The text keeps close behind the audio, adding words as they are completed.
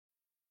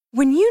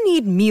When you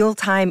need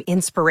mealtime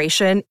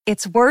inspiration,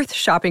 it's worth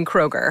shopping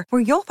Kroger,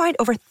 where you'll find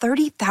over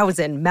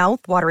 30,000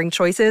 mouth-watering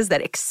choices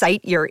that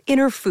excite your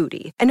inner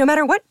foodie. And no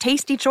matter what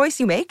tasty choice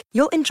you make,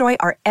 you'll enjoy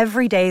our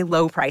everyday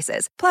low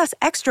prices, plus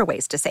extra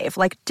ways to save,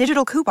 like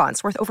digital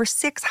coupons worth over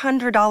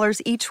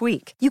 $600 each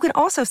week. You can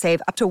also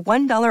save up to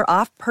 $1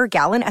 off per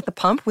gallon at the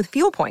pump with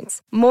fuel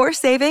points. More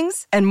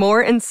savings and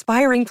more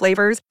inspiring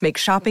flavors make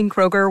shopping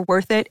Kroger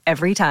worth it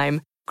every time.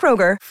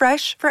 Kroger,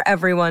 fresh for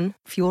everyone.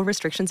 Fuel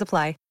restrictions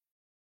apply.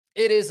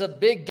 It is a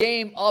big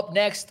game up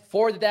next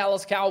for the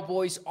Dallas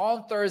Cowboys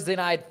on Thursday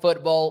Night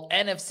Football,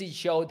 NFC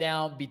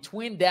showdown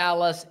between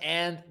Dallas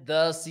and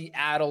the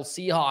Seattle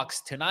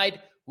Seahawks. Tonight,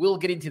 we'll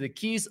get into the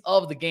keys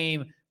of the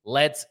game.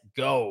 Let's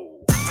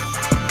go.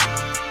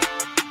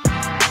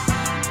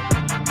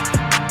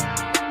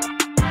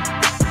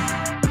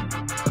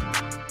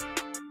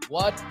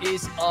 What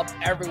is up,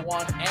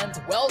 everyone,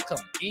 and welcome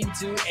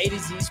into A to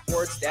Z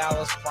Sports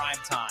Dallas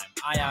Primetime.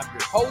 I am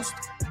your host,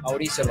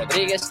 Mauricio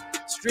Rodriguez,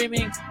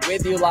 streaming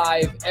with you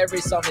live every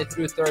Sunday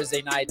through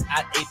Thursday night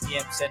at 8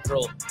 p.m.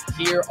 Central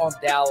here on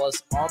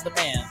Dallas On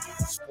Demand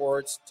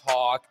Sports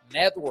Talk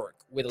Network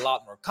with a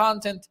lot more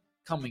content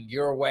coming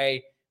your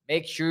way.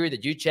 Make sure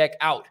that you check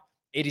out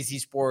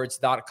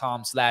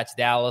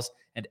atozsports.com/Dallas.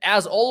 And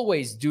as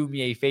always, do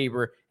me a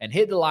favor and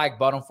hit the like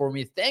button for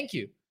me. Thank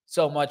you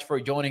so much for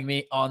joining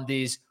me on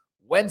this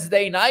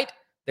Wednesday night,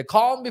 the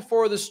calm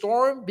before the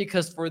storm,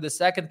 because for the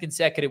second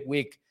consecutive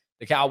week,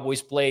 the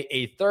Cowboys play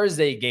a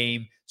Thursday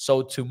game.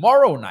 So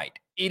tomorrow night,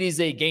 it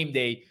is a game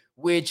day,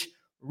 which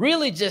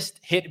really just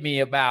hit me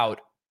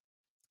about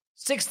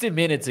 60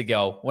 minutes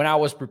ago when I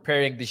was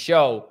preparing the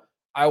show.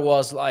 I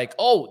was like,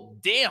 oh,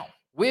 damn,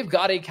 we've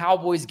got a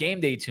Cowboys game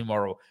day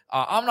tomorrow.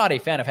 I'm not a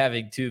fan of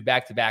having two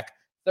back-to-back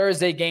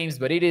Thursday games,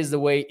 but it is the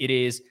way it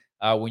is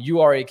when you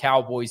are a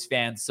Cowboys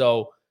fan.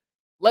 So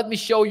let me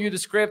show you the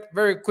script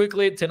very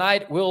quickly.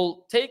 Tonight,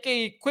 we'll take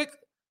a quick,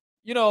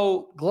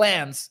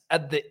 glance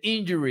at the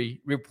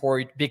injury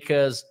report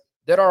because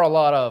there are a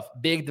lot of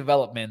big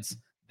developments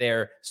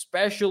there,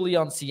 especially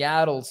on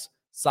Seattle's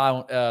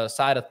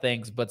side of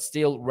things, but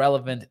still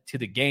relevant to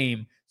the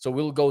game. So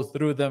we'll go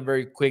through them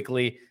very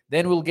quickly.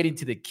 Then we'll get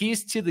into the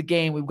keys to the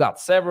game. We've got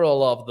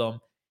several of them,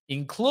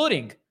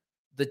 including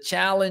the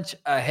challenge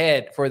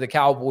ahead for the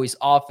Cowboys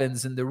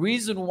offense and the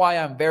reason why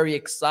I'm very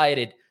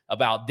excited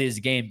about this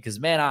game,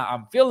 because man,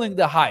 I'm feeling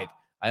the hype.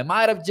 It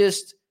might have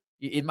just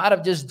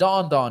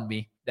dawned on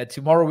me that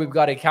tomorrow we've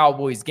got a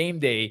Cowboys game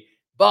day,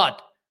 but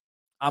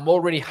I'm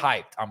already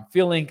hyped. I'm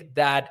feeling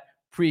that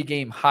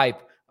pregame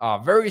hype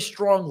very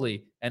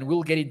strongly, and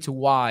we'll get into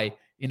why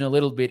in a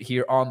little bit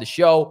here on the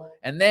show.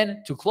 And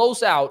then to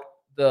close out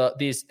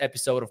this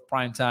episode of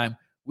Primetime,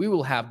 we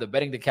will have the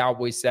Betting the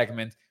Cowboys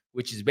segment,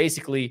 which is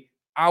basically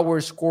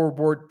our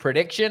scoreboard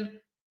prediction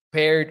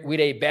paired with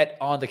a bet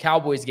on the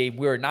Cowboys game.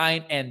 We're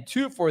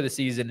 9-2 for the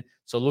season,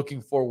 so looking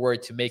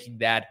forward to making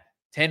that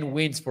 10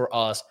 wins for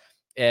us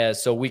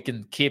so we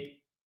can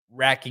keep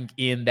racking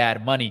in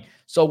that money.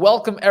 So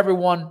welcome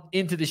everyone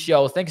into the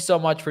show. Thank you so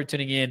much for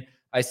tuning in.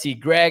 I see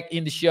Greg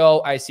in the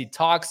show. I see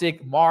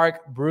Toxic,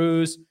 Mark,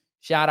 Bruce.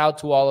 Shout out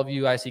to all of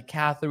you. I see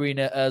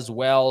Katharina as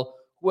well.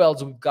 Who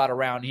else we've got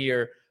around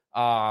here?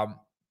 Sorry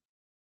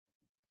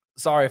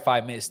if I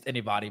missed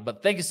anybody,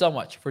 but thank you so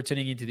much for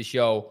tuning into the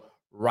show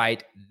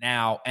right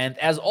now. And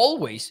as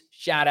always,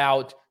 shout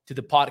out to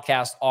the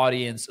podcast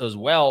audience as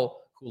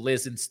well who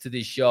listens to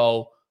this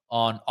show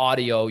on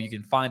audio. You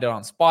can find it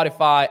on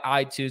Spotify,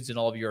 iTunes, and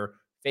all of your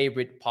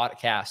favorite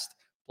podcast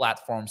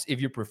platforms if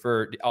you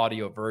prefer the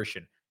audio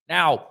version.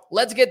 Now,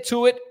 let's get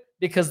to it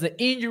because the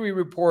injury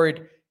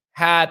report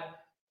had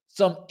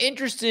some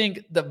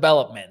interesting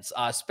developments,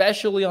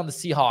 especially on the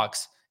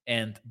Seahawks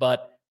end.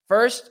 But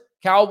first,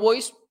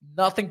 Cowboys,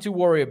 nothing to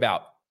worry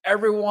about.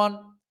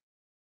 Everyone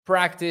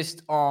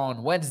practiced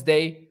on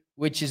Wednesday,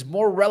 which is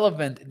more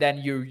relevant than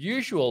your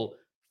usual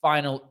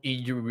final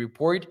injury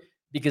report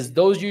because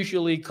those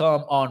usually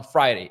come on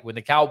Friday when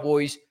the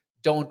Cowboys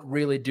don't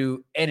really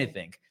do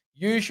anything.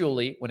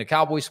 Usually, when the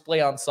Cowboys play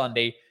on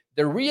Sunday,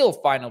 the real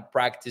final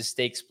practice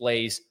takes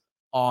place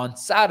on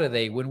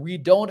Saturday when we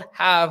don't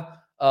have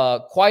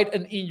quite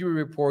an injury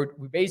report.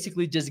 We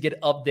basically just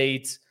get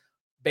updates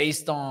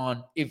based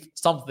on if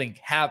something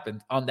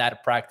happened on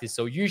that practice.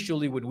 So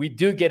usually when we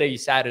do get a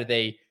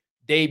Saturday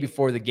day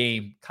before the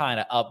game kind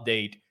of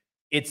update,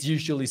 it's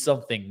usually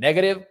something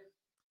negative.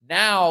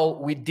 Now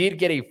we did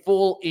get a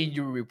full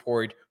injury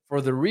report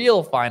for the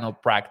real final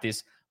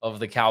practice of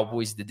the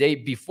Cowboys the day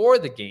before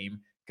the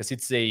game because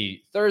it's a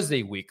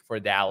Thursday week for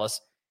Dallas,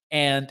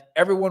 and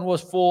everyone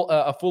was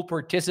a full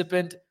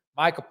participant.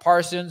 Micah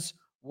Parsons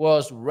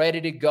was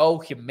ready to go.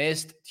 He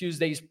missed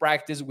Tuesday's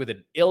practice with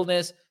an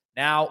illness.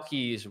 Now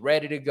he's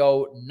ready to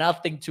go.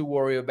 Nothing to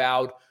worry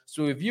about.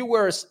 So if you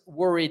were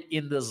worried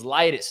in the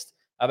slightest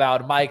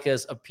about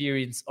Micah's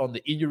appearance on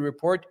the injury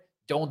report,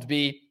 don't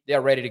be.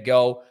 They're ready to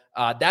go.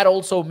 That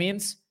also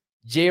means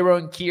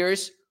Jaron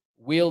Kears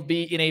will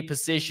be in a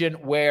position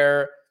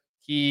where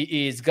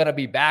he is going to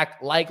be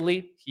back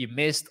likely. He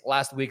missed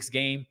last week's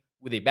game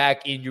with a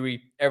back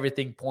injury.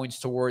 Everything points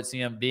towards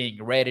him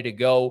being ready to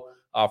go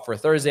for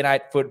Thursday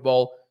Night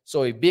Football.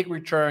 So a big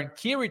return,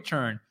 key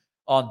return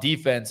on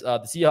defense. The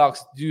Seahawks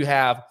do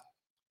have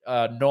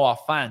Noah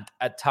Fant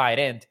at tight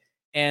end.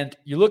 And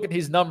you look at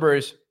his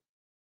numbers,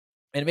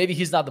 and maybe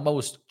he's not the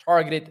most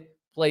targeted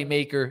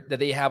playmaker that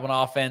they have on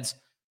offense,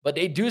 but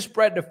they do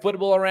spread the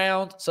football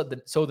around, so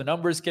the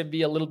numbers can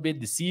be a little bit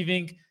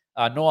deceiving.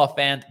 Noah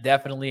Fant,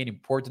 definitely an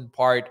important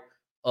part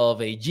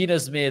of a Geno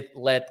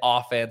Smith-led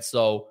offense,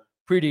 so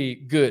pretty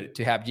good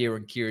to have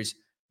Jayron Kearse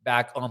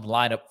back on the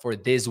lineup for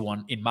this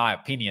one, in my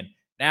opinion.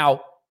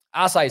 Now,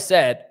 as I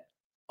said,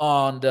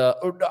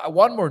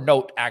 one more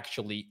note,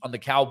 actually, on the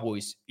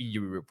Cowboys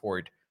injury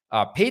report.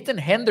 Peyton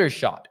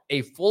Hendershot,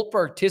 a full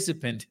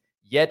participant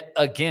yet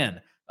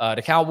again.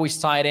 The Cowboys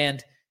tight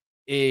end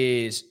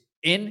is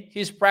in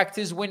his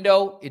practice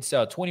window. It's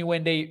a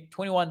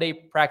 21-day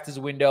practice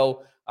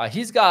window.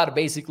 He's got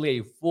basically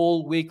a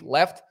full week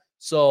left.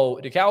 So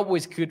the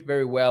Cowboys could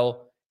very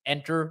well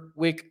enter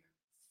week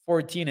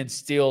 14 and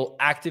still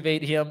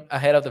activate him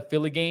ahead of the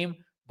Philly game.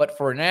 But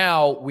for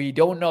now, we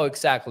don't know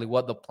exactly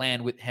what the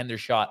plan with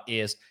Hendershot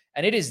is.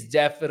 And it is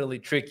definitely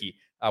tricky.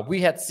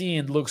 We had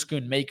seen Luke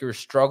Schoonmaker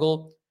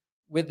struggle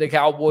with the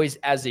Cowboys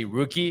as a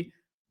rookie,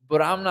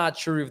 but I'm not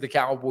sure if the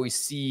Cowboys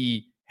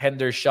see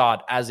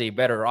Hendershot as a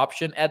better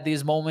option at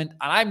this moment.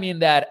 And I mean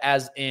that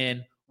as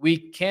in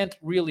we can't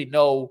really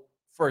know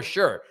for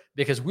sure,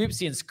 because we've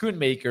seen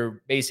Schoonmaker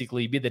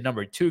basically be the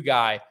number 2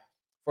 guy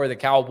for the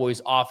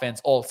Cowboys offense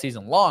all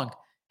season long.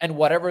 And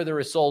whatever the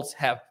results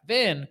have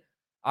been,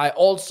 I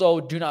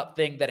also do not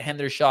think that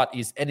Hendershot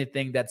is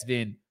anything that's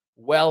been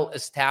well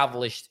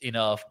established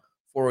enough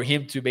for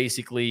him to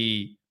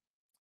basically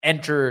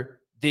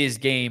enter this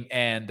game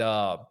and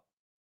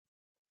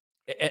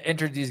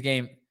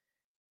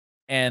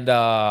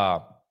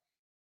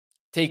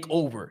take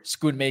over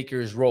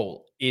Schoonmaker's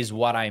role, is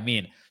what I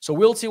mean. So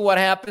we'll see what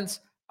happens.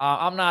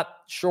 I'm not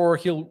sure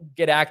he'll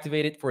get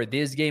activated for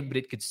this game, but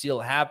it could still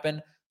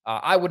happen.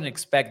 I wouldn't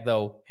expect,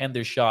 though,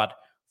 Hendershot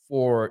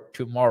for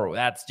tomorrow.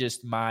 That's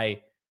just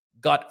my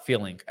gut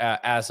feeling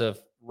as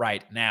of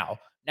right now.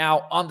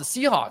 Now, on the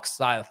Seahawks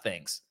side of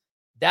things,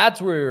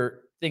 that's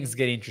where things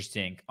get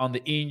interesting on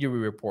the injury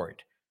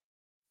report.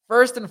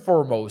 First and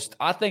foremost,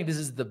 I think this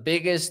is the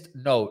biggest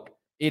note.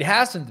 It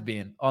hasn't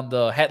been on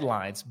the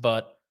headlines,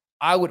 but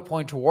I would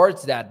point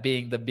towards that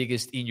being the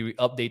biggest injury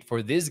update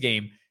for this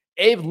game.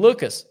 Abe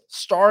Lucas,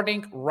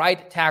 starting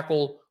right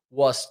tackle,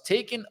 was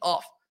taken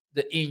off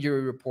the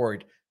injury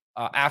report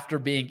after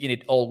being in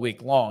it all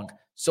week long.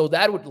 So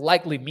that would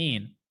likely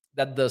mean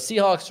that the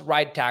Seahawks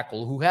right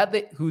tackle,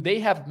 who they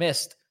have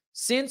missed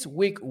since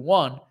week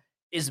 1,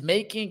 is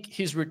making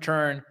his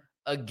return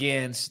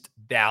against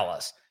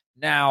Dallas.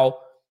 Now,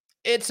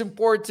 it's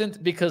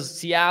important because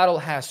Seattle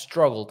has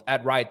struggled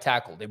at right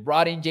tackle. They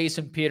brought in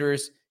Jason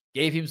Peters,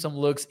 gave him some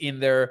looks in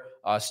there.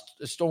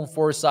 Stone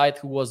Forsythe,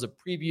 who was a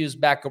previous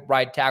backup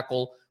right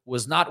tackle,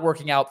 was not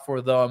working out for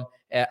them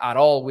at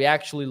all. We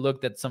actually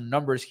looked at some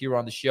numbers here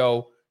on the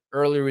show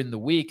earlier in the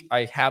week.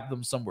 I have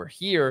them somewhere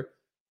here.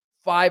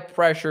 5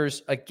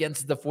 pressures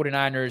against the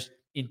 49ers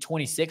in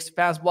 26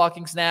 pass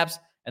blocking snaps.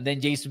 And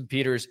then Jason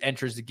Peters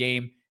enters the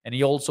game, and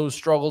he also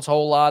struggles a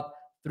whole lot.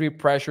 3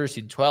 pressures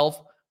in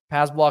 12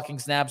 pass blocking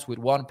snaps with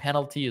 1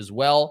 penalty as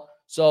well.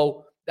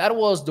 So that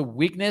was the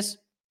weakness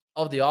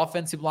of the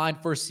offensive line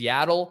for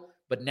Seattle.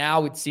 But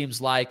now it seems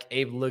like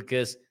Abe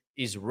Lucas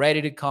is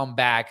ready to come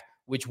back,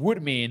 which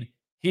would mean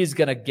he's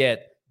going to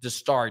get the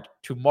start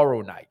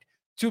tomorrow night.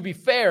 To be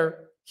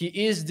fair, he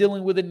is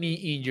dealing with a knee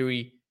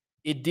injury.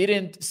 It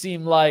didn't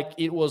seem like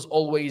it was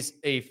always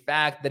a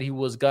fact that he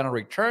was going to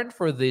return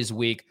for this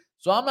week.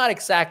 So I'm not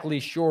exactly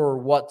sure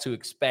what to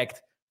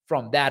expect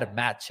from that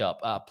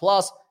matchup.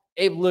 Plus,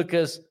 Abe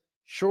Lucas,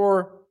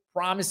 sure,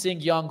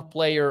 promising young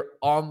player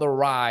on the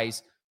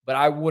rise, but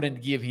I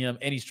wouldn't give him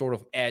any sort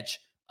of edge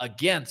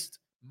against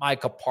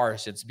Micah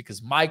Parsons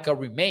because Micah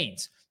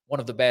remains one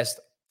of the best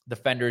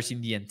defenders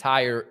in the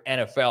entire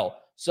NFL.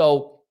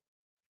 So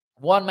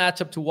one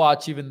matchup to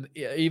watch,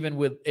 even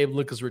with Abe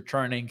Lucas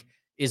returning,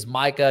 is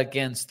Micah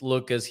against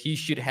Lucas. He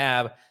should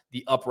have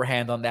the upper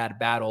hand on that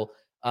battle.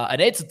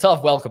 And it's a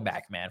tough welcome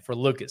back, man, for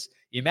Lucas.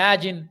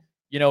 Imagine,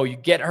 you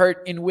get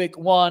hurt in week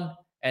 1,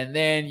 and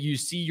then you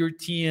see your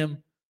team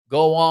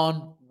go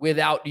on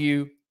without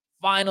you.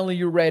 Finally,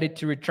 you're ready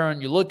to return.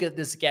 You look at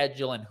the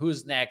schedule, and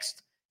who's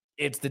next?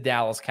 It's the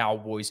Dallas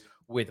Cowboys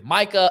with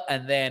Micah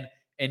and then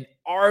an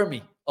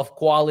army of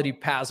quality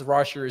pass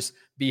rushers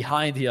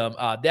behind him.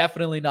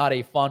 Definitely not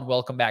a fun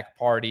welcome back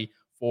party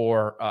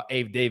for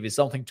Abe Davis.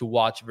 Something to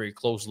watch very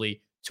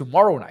closely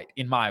tomorrow night,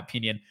 in my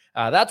opinion.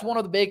 That's one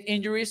of the big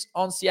injuries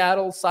on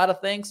Seattle's side of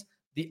things.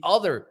 The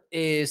other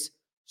is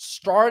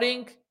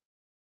starting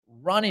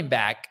running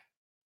back,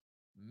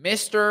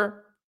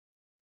 Mr.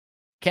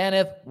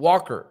 Kenneth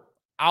Walker,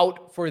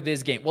 out for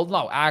this game. Well,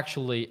 no,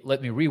 actually,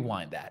 let me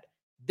rewind that.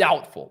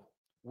 Doubtful,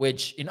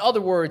 which in other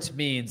words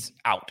means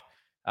out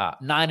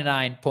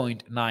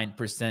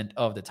 99.9%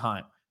 of the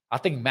time. I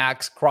think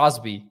Max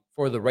Crosby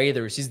for the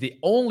Raiders is the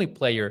only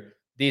player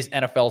this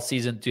NFL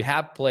season to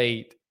have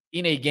played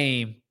in a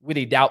game with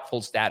a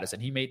doubtful status,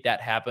 and he made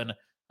that happen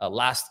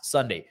last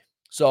Sunday.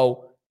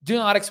 So do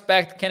not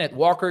expect Kenneth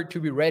Walker to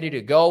be ready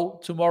to go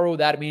tomorrow.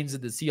 That means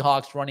that the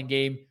Seahawks running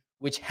game,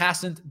 which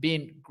hasn't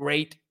been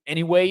great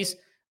anyways,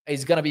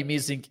 is going to be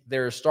missing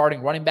their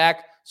starting running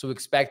back. So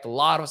expect a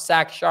lot of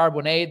Zach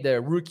Charbonnet,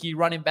 the rookie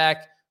running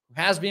back,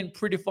 who has been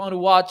pretty fun to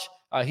watch.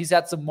 He's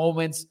had some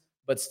moments,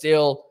 but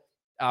still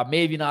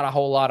maybe not a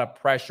whole lot of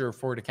pressure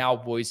for the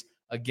Cowboys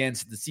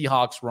against the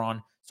Seahawks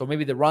run. So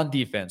maybe the run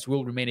defense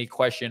will remain a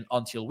question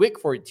until week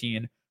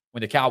 14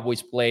 when the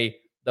Cowboys play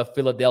the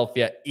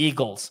Philadelphia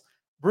Eagles.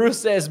 Bruce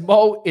says,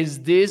 Mo,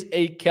 is this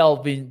a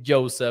Kelvin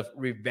Joseph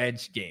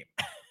revenge game?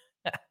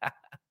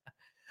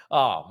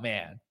 Oh,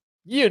 man.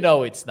 You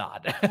know it's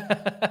not.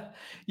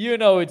 You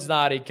know it's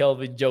not a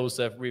Kelvin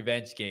Joseph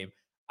revenge game.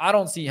 I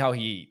don't see how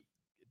he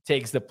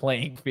takes the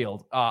playing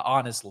field,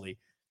 honestly,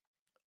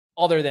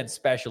 other than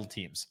special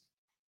teams.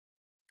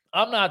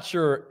 I'm not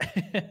sure.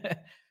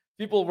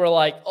 People were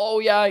like, oh,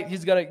 yeah,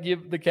 he's going to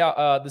give the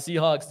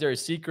Seahawks their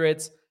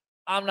secrets.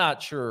 I'm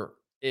not sure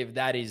if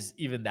that is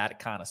even that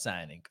kind of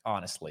signing,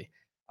 honestly.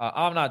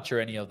 I'm not sure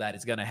any of that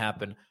is going to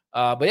happen.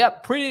 But yeah,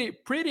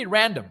 pretty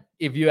random,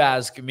 if you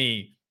ask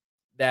me,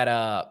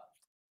 that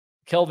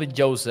Kelvin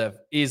Joseph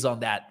is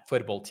on that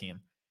football team.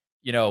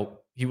 You know,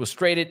 he was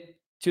traded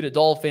to the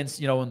Dolphins,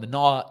 you know, in the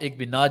Noah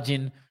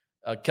Igbenogin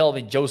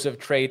Kelvin Joseph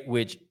trade,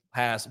 which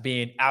has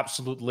been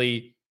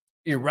absolutely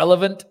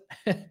irrelevant,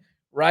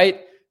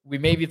 right? We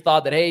maybe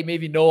thought that, hey,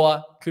 maybe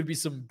Noah could be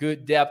some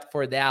good depth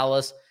for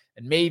Dallas,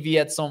 and maybe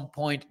at some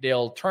point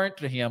they'll turn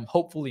to him.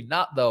 Hopefully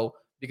not, though,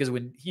 because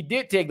when he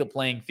did take the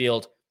playing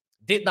field,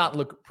 did not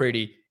look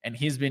pretty, and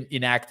he's been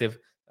inactive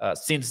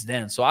since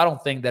then. So I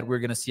don't think that we're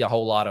going to see a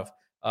whole lot of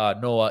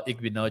Noah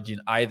Igbenogin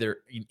either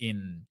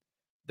in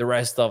the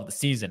rest of the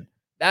season.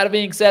 That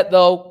being said,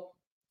 though,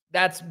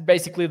 that's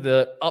basically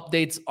the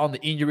updates on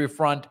the injury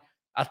front.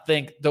 I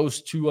think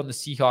those two on the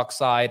Seahawks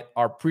side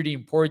are pretty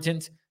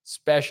important,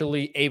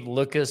 especially Abe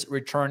Lucas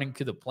returning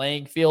to the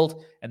playing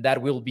field, and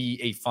that will be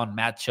a fun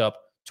matchup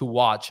to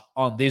watch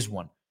on this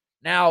one.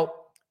 Now,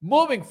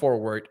 moving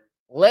forward,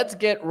 let's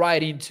get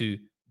right into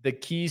the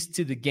keys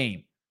to the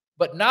game,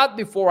 but not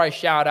before I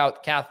shout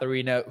out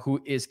Katharina,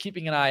 who is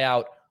keeping an eye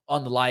out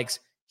on the likes.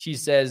 She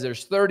says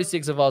there's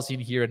 36 of us in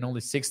here and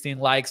only 16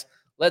 likes.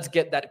 Let's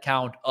get that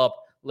count up,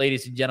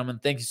 ladies and gentlemen.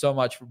 Thank you so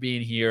much for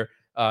being here.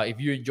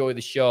 If you enjoy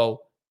the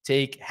show,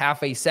 take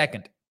half a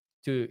second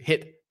to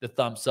hit the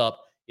thumbs up.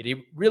 It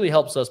really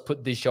helps us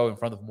put this show in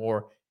front of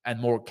more and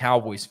more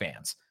Cowboys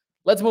fans.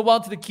 Let's move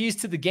on to the keys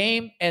to the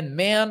game. And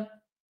man,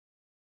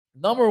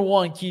 number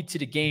one key to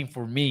the game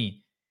for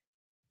me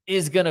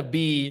is going to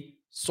be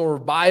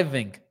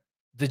surviving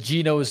the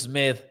Geno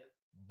Smith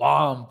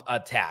bomb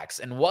attacks.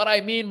 And what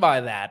I mean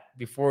by that,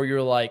 before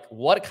you're like,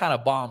 what kind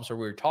of bombs are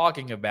we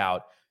talking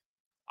about?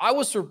 I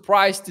was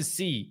surprised to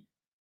see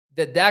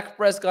that Dak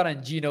Prescott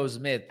and Geno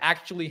Smith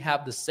actually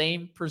have the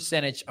same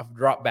percentage of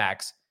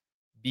dropbacks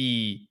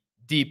be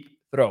deep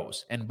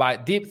throws. And by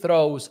deep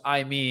throws,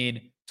 I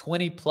mean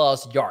 20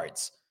 plus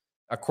yards,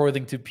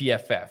 according to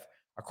PFF.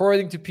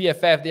 According to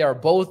PFF, they are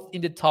both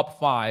in the top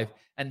 5,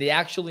 and they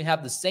actually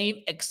have the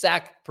same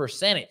exact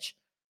percentage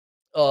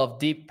of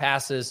deep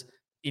passes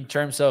in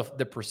terms of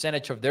the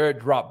percentage of their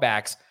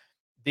dropbacks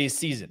this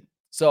season.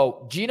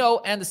 So Geno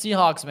and the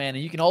Seahawks, man,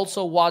 and you can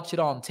also watch it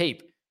on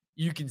tape.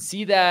 You can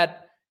see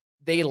that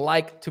they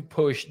like to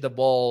push the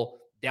ball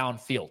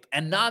downfield,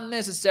 and not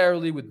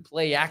necessarily with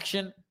play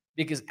action,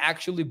 because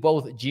actually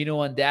both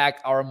Geno and Dak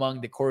are among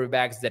the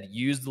quarterbacks that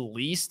use the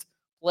least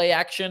play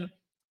action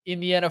in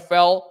the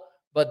NFL,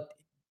 but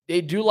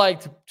they do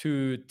like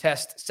to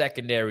test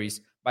secondaries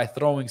by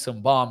throwing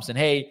some bombs. And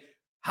hey,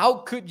 how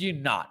could you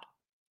not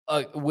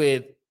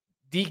with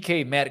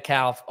DK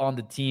Metcalf on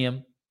the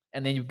team,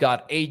 and then you've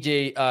got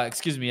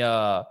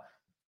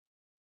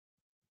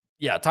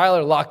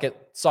Tyler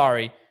Lockett,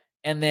 sorry,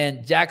 and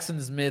then Jackson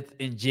Smith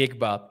and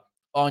Jigba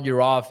on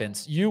your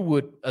offense, you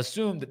would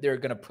assume that they're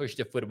going to push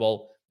the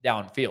football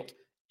downfield.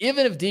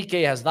 Even if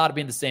DK has not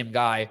been the same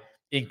guy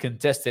in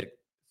contested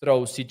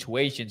throw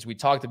situations, we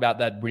talked about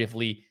that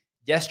briefly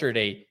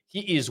yesterday.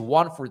 He is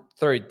 1 for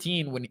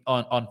 13 when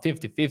on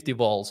 50-50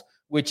 balls,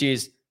 which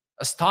is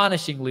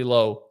astonishingly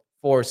low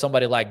for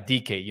somebody like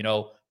DK. You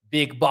know,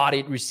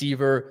 big-bodied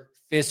receiver,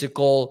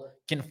 physical,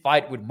 can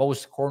fight with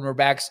most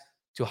cornerbacks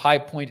to high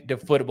point the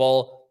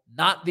football.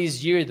 Not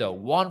this year, though.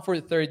 1 for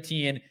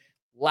 13.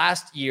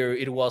 Last year,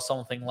 it was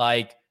something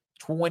like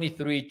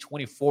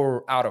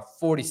 23-24 out of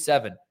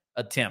 47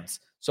 attempts.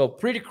 So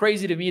pretty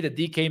crazy to me that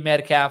DK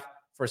Metcalf,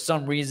 for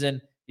some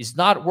reason, is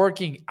not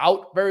working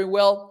out very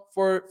well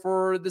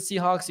for the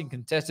Seahawks in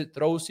contested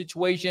throw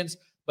situations.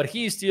 But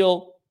he's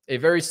still a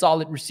very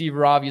solid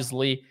receiver,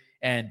 obviously.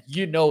 And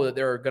you know that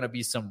there are going to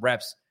be some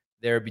reps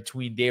there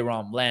between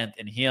Dayron Bland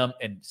and him,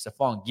 and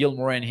Stephon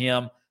Gilmore and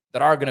him,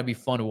 that are going to be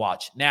fun to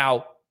watch.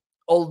 Now,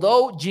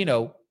 although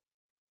Geno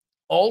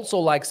also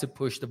likes to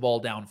push the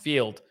ball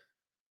downfield,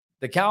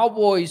 the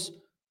Cowboys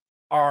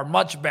are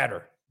much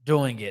better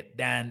doing it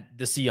than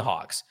the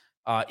Seahawks.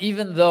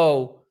 Even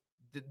though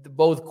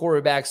both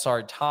quarterbacks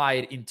are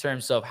tied in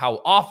terms of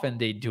how often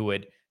they do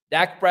it,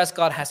 Dak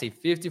Prescott has a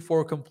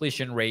 54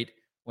 completion rate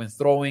when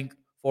throwing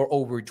for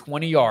over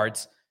 20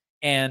 yards,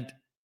 and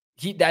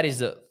that is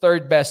the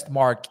third best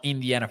mark in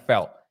the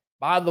NFL.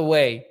 By the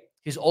way,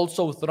 he's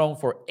also thrown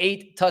for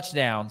 8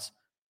 touchdowns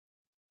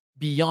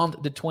beyond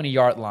the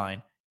 20-yard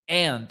line,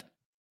 and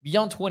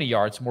beyond 20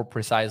 yards more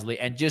precisely,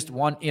 and just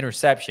 1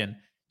 interception.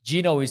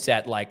 Geno is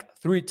at like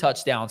 3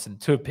 touchdowns and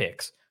 2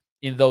 picks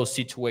in those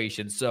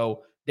situations.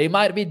 So they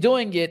might be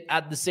doing it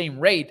at the same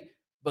rate,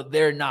 but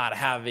they're not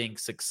having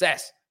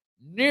success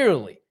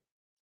nearly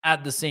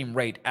at the same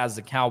rate as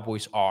the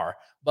Cowboys are.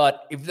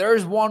 But if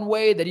there's one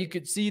way that you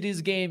could see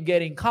this game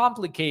getting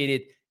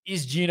complicated,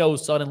 is Geno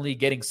suddenly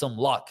getting some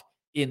luck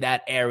in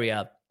that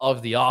area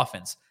of the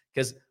offense.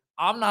 Because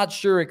I'm not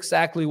sure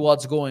exactly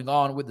what's going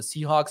on with the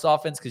Seahawks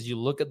offense, because you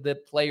look at the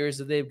players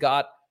that they've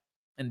got,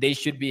 and they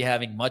should be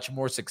having much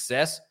more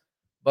success.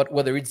 But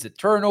whether it's the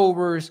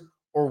turnovers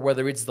or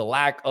whether it's the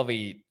lack of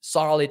a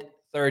solid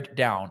third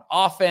down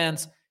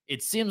offense,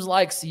 it seems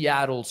like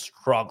Seattle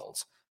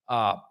struggles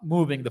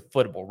moving the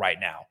football right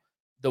now.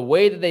 The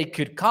way that they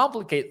could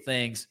complicate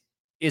things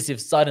is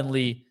if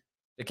suddenly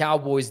the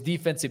Cowboys'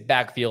 defensive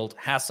backfield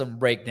has some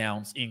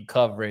breakdowns in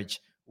coverage,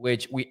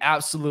 which we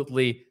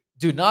absolutely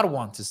do not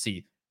want to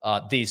see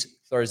this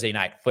Thursday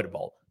night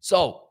football.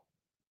 So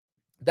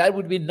that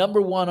would be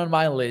number 1 on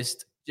my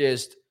list.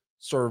 Just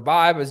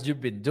survive as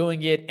you've been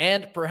doing it,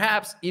 and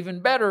perhaps even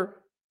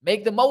better,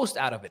 make the most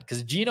out of it,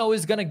 because Geno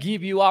is going to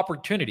give you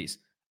opportunities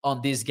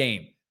on this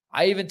game.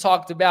 I even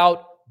talked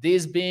about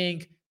this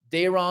being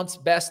Daron's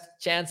best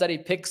chance at a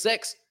pick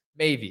 6,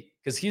 maybe,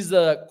 because he's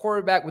the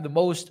quarterback with the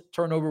most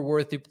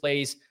turnover-worthy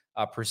plays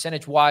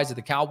percentage-wise that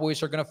the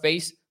Cowboys are going to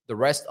face the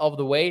rest of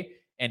the way,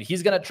 and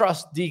he's going to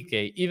trust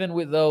DK. Even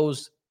with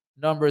those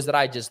numbers that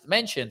I just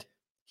mentioned,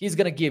 he's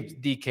going to give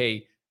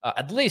DK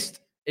at least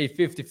a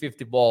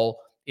 50-50 ball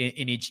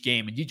in each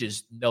game, and you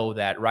just know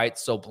that, right?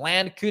 So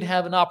Bland could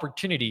have an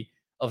opportunity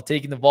of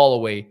taking the ball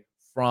away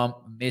from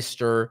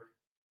Mr.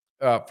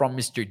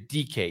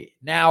 DK.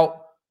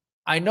 Now,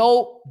 I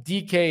know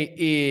DK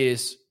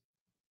is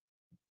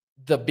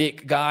the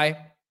big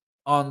guy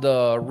on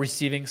the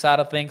receiving side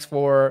of things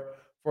for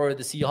the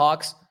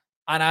Seahawks,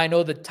 and I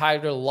know that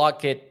Tyler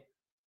Lockett,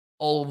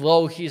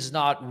 although he's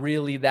not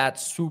really that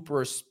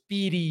super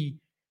speedy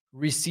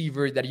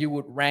receiver that you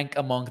would rank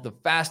among the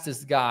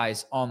fastest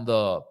guys on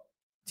the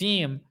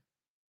team,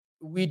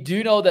 we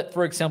do know that,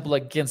 for example,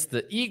 against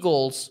the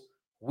Eagles,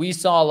 we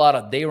saw a lot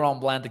of Daron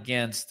Bland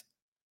against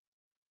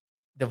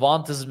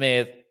Devonta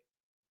Smith,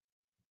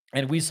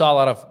 and we saw a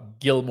lot of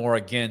Gilmore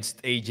against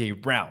A.J.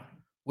 Brown,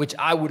 which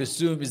I would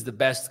assume is the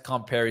best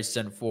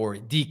comparison for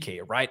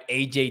DK, right?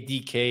 A.J.,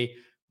 DK,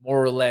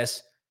 more or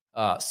less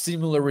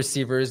similar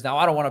receivers. Now,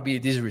 I don't want to be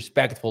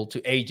disrespectful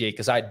to A.J.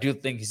 because I do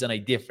think he's on a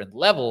different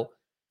level,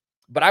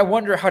 but I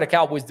wonder how the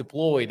Cowboys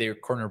deploy their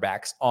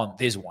cornerbacks on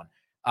this one.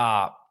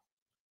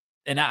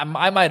 And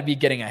I might be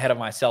getting ahead of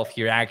myself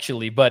here,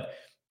 actually, but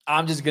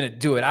I'm just going to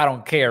do it. I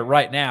don't care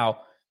right now.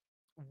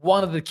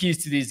 One of the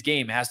keys to this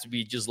game has to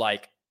be just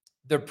like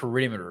the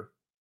perimeter.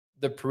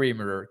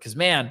 Because,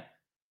 man,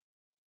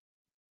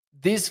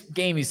 this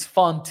game is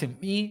fun to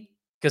me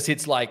because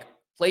it's like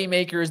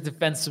playmakers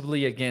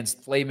defensively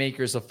against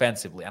playmakers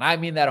offensively. And I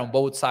mean that on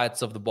both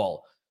sides of the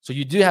ball. So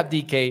you do have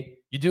DK,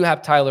 you do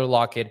have Tyler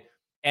Lockett,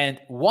 and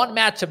one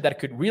matchup that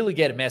could really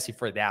get messy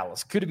for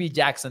Dallas could be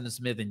Jackson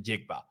Smith and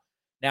Jigba.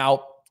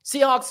 Now,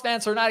 Seahawks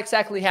fans are not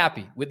exactly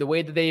happy with the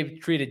way that they've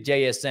treated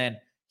JSN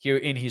here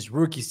in his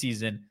rookie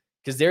season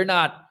because they're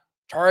not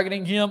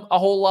targeting him a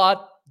whole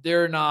lot.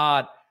 They're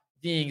not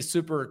being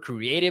super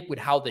creative with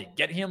how they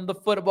get him the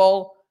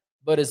football.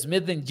 But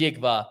Smith and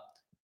Jigba,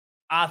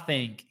 I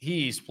think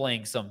he's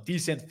playing some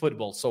decent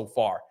football so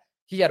far.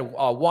 He had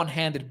a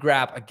one-handed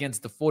grab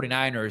against the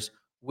 49ers,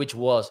 which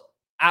was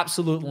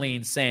absolutely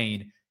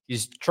insane.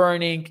 He's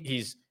turning,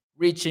 he's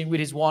reaching with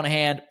his one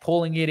hand,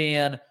 pulling it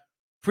in.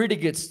 Pretty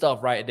good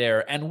stuff right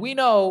there. And we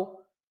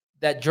know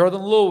that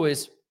Jordan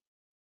Lewis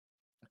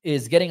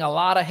is getting a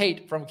lot of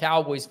hate from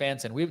Cowboys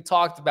fans, and we've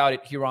talked about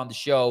it here on the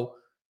show.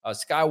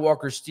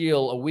 Skywalker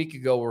Steel a week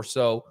ago or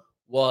so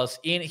was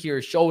in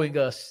here showing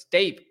us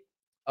tape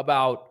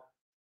about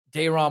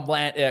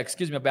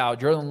about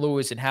Jordan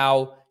Lewis and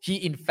how he,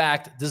 in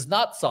fact, does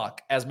not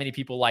suck, as many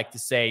people like to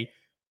say.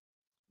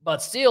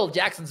 But still,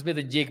 Jackson Smith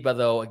and Jigba,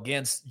 though,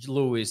 against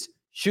Lewis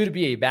should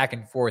be a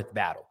back-and-forth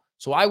battle.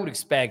 So I would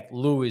expect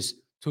Lewis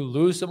to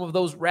lose some of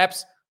those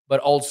reps, but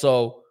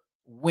also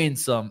win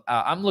some.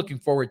 I'm looking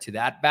forward to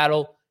that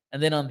battle.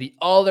 And then on the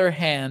other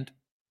hand,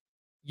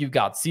 you've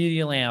got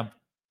CeeDee Lamb,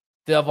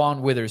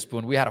 Devon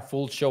Witherspoon. We had a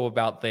full show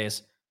about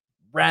this.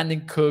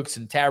 Brandon Cooks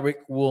and Tariq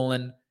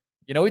Woolen.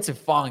 You know, it's a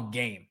fun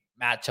game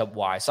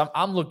matchup-wise.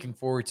 I'm looking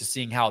forward to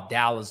seeing how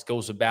Dallas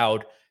goes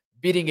about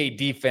beating a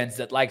defense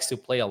that likes to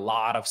play a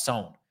lot of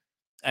zone.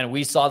 And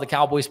we saw the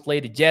Cowboys play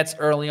the Jets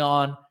early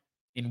on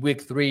in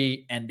week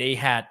 3, and they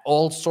had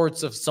all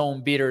sorts of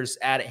zone beaters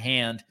at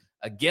hand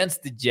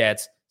against the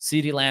Jets.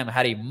 CeeDee Lamb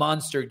had a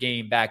monster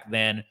game back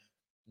then.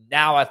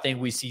 Now I think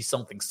we see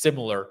something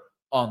similar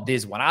on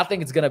this one. I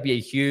think it's going to be a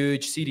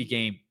huge CeeDee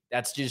game.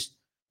 That's just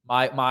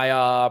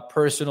my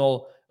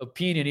personal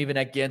opinion. Even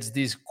against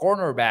these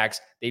cornerbacks,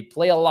 they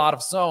play a lot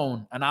of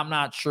zone, and I'm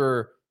not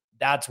sure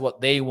that's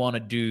what they want to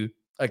do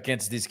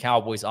against this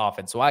Cowboys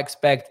offense. So I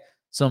expect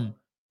some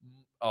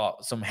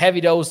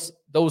heavy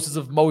doses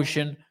of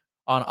motion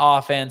on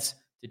offense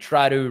to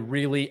try to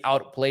really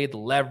outplay the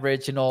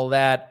leverage and all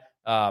that.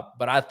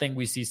 But I think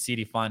we see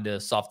CeeDee find the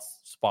soft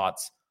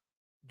spots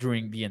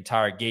during the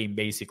entire game,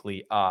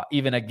 basically,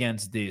 even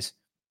against this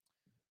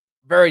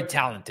very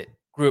talented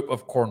group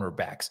of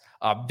cornerbacks.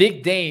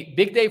 Big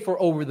day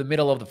for over the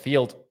middle of the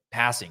field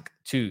passing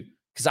too,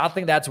 because I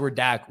think that's where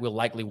Dak will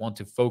likely want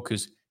to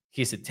focus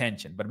his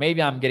attention. But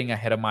maybe I'm getting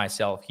ahead of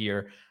myself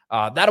here.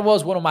 That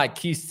was one of my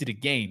keys to the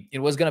game. It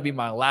was going to be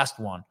my last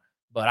one,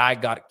 but I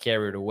got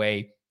carried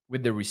away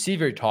with the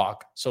receiver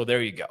talk. So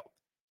there you go.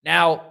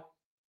 Now,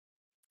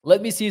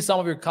 let me see some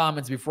of your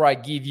comments before I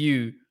give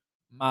you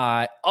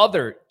my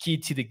other key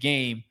to the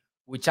game,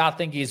 which I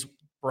think is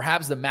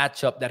perhaps the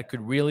matchup that could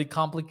really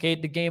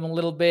complicate the game a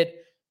little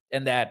bit,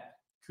 and that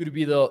could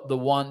be the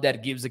one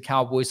that gives the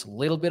Cowboys a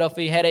little bit of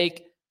a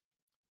headache.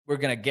 We're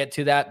going to get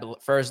to that,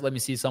 but first, let me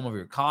see some of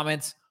your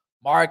comments.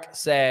 Mark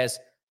says,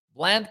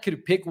 Bland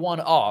could pick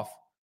one off,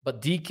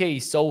 but DK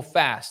is so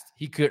fast,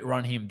 he could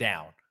run him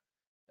down.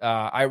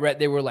 I read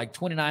they were like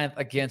 29th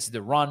against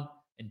the run,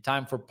 in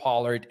time for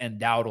Pollard and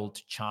Dowdle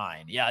to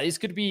shine. Yeah, this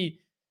could be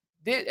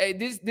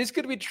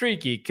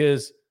tricky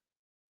because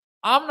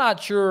I'm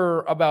not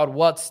sure about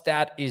what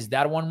stat is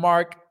that one,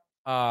 Mark.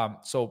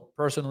 So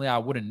personally, I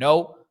wouldn't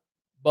know,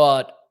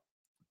 but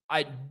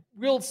I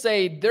will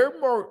say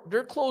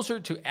they're closer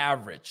to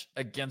average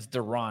against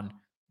the run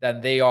than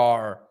they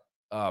are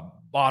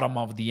bottom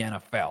of the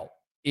NFL,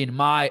 in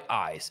my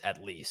eyes,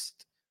 at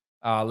least.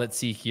 Let's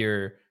see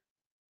here.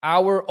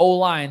 Our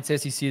O-line,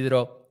 says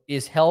Isidro,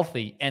 is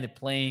healthy and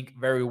playing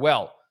very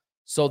well.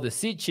 So the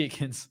Sea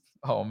Chickens,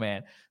 oh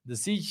man, the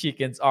Sea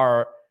Chickens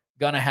are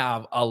going to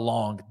have a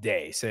long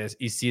day, says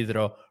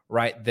Isidro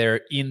right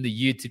there in the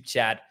YouTube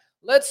chat.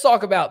 Let's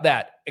talk about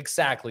that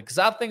exactly, because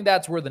I think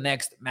that's where the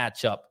next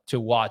matchup to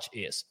watch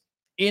is.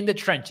 In the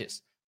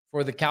trenches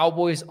for the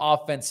Cowboys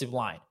offensive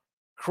line.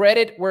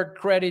 Credit where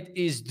credit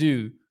is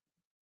due.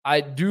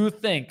 I do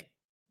think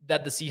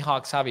that the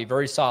Seahawks have a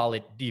very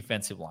solid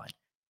defensive line.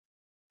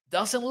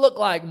 Doesn't look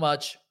like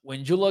much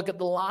when you look at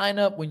the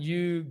lineup, when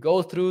you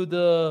go through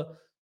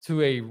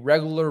to a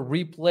regular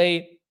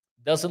replay.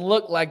 Doesn't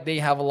look like they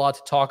have a lot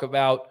to talk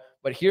about,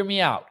 but hear me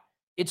out.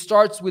 It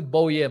starts with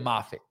Boye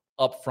Mafe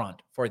up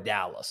front for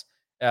Dallas,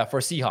 for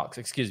Seahawks,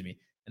 excuse me.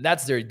 And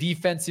that's their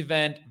defensive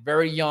end,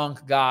 very young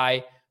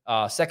guy,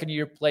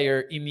 second-year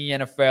player in the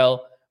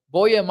NFL.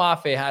 Boye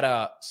Mafe had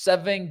a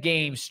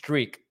 7-game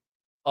streak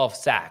of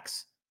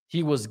sacks.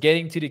 He was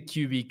getting to the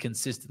QB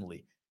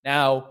consistently.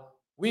 Now,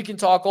 we can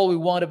talk all we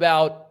want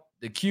about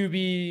the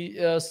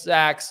QB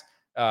sacks.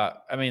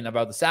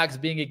 About the sacks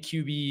being a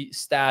QB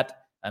stat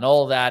and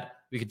all that.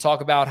 We can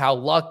talk about how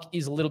luck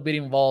is a little bit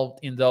involved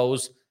in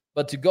those.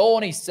 But to go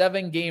on a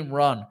 7-game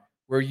run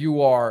where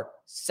you are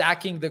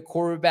sacking the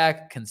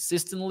quarterback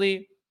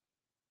consistently,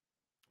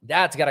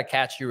 that's got to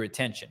catch your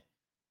attention.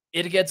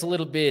 It gets a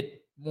little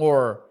bit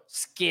more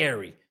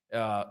scary,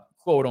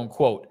 quote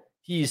unquote.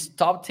 He's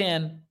top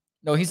 10.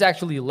 No, he's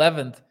actually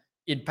 11th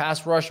in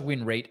pass rush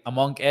win rate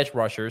among edge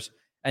rushers,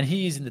 and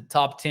he's in the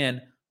top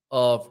 10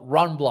 of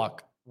run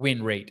block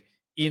win rate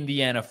in the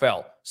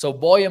NFL. So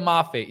Boye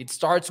Mafe, it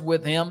starts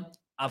with him.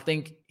 I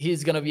think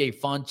he's going to be a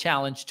fun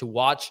challenge to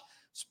watch,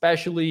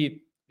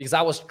 especially because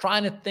I was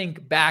trying to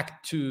think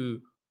back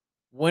to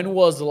when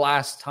was the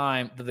last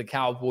time that the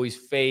Cowboys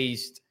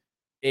faced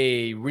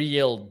a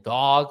real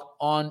dog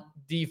on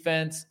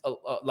defense,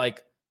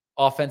 like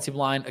offensive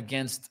line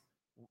against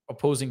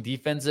opposing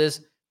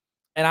defenses.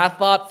 And I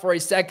thought for a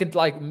second,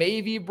 like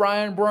maybe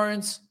Brian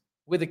Burns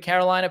with the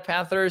Carolina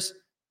Panthers,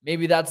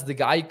 maybe that's the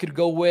guy you could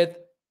go with.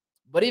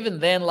 But even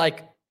then,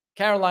 like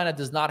Carolina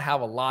does not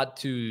have a lot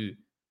to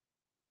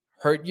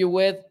hurt you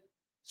with.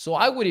 So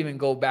I would even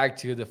go back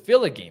to the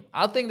Philly game.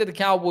 I think that the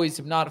Cowboys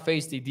have not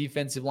faced a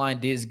defensive line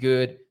this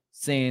good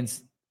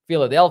since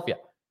Philadelphia.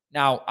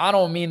 Now, I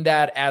don't mean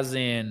that as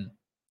in,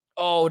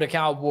 the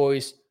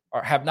Cowboys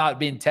have not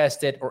been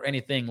tested or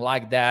anything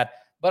like that.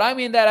 But I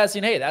mean that as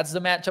in, hey, that's the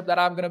matchup that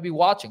I'm going to be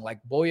watching.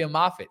 Like Boye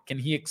Mafe, can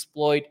he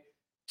exploit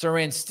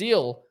Terrence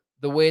Steele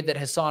the way that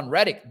Hassan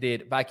Reddick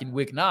did back in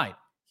Week 9?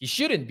 He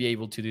shouldn't be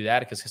able to do that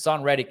because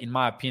Hassan Reddick, in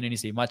my opinion,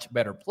 is a much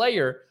better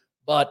player.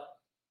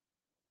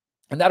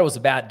 And that was a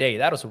bad day.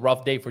 That was a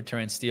rough day for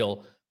Terrence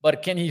Steele.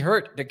 But can he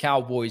hurt the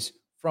Cowboys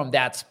from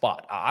that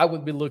spot? I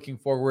would be looking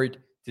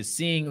forward to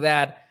seeing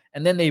that.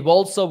 And then they've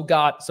also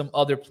got some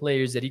other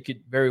players that he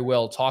could very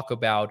well talk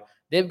about.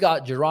 They've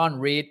got Jaron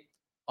Reed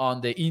on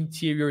the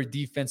interior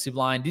defensive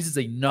line. This is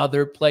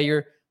another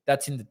player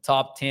that's in the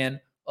top 10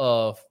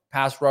 of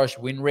pass rush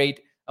win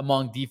rate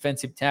among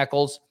defensive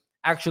tackles.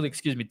 Actually,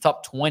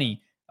 top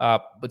 20,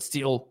 but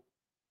still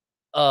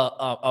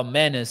a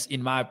menace,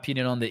 in my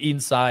opinion, on the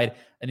inside.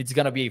 And it's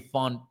going to be a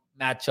fun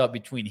matchup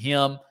between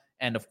him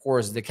and, of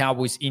course, the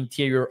Cowboys'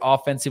 interior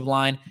offensive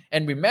line.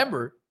 And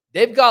remember,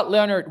 they've got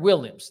Leonard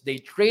Williams. They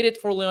traded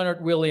for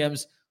Leonard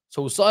Williams.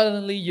 So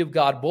suddenly you've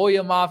got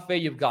Boya Mafe,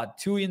 you've got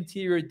two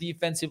interior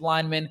defensive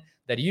linemen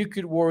that you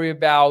could worry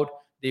about.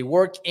 They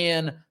work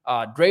in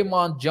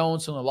Draymond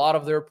Jones on a lot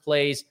of their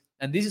plays.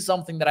 And this is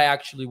something that I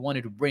actually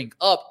wanted to bring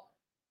up.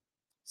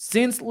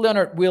 Since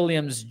Leonard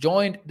Williams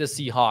joined the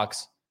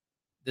Seahawks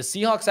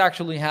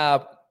actually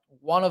have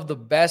one of the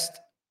best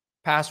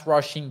pass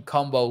rushing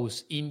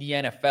combos in the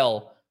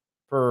NFL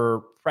per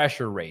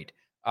pressure rate.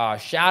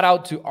 Shout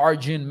out to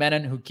Arjun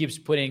Menon, who keeps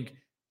putting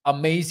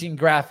amazing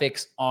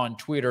graphics on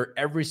Twitter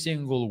every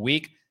single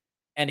week.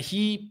 And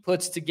he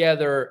puts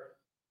together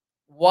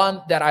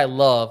one that I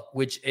love,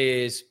 which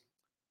is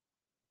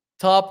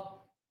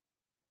top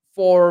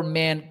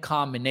 4-man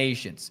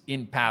combinations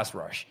in pass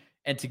rush.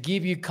 And to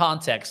give you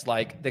context,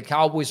 like the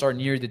Cowboys are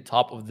near the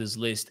top of this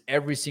list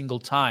every single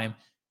time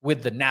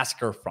with the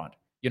NASCAR front.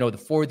 You know, the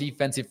 4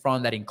 defensive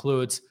front that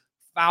includes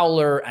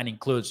Fowler and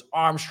includes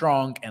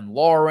Armstrong and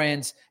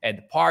Lawrence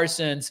and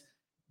Parsons.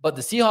 But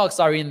the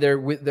Seahawks are in there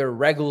with their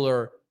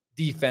regular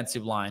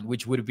defensive line,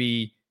 which would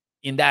be,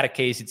 in that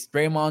case, it's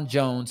Draymond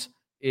Jones,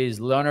 is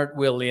Leonard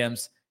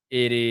Williams,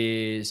 it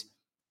is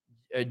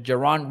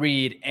Jaron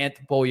Reed, and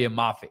Boye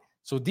Mafe.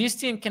 So this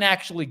team can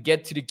actually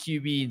get to the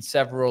QB in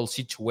several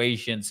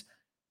situations.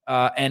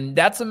 And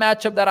that's a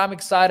matchup that I'm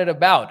excited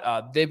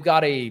about. They've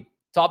got a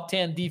top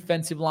 10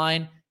 defensive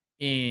line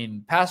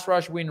in pass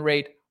rush win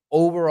rate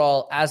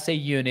overall as a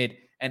unit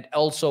and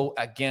also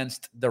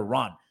against the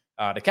run.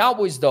 The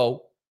Cowboys,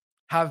 though,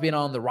 have been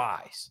on the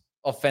rise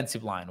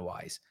offensive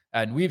line-wise.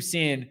 And we've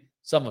seen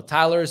some of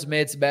Tyler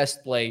Smith's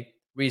best play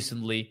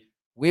recently.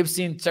 We've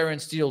seen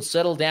Terrence Steele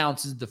settle down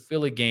since the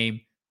Philly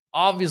game.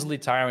 Obviously,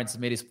 Tyron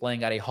Smith is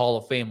playing at a Hall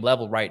of Fame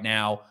level right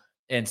now.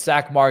 And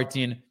Zach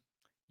Martin,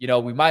 you know,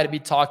 we might be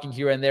talking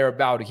here and there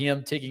about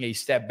him taking a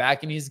step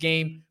back in his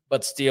game,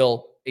 but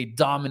still a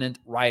dominant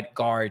right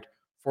guard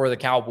for the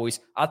Cowboys.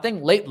 I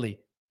think lately,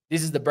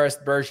 this is the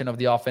best version of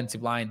the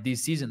offensive line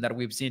this season that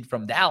we've seen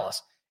from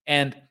Dallas.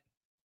 And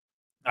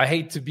I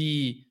hate to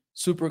be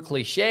super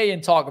cliche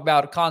and talk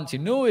about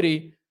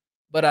continuity,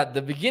 but at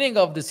the beginning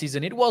of the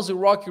season, it was a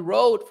rocky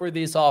road for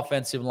this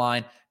offensive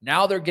line.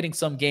 Now they're getting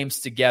some games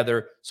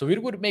together. So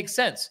it would make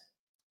sense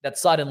that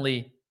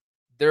suddenly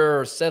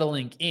they're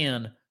settling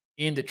in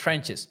the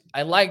trenches.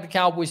 I like the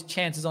Cowboys'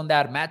 chances on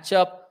that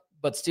matchup,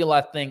 but still I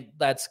think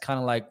that's kind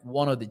of like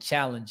one of the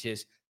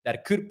challenges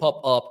that could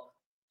pop up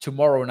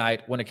tomorrow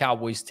night when the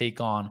Cowboys take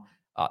on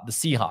the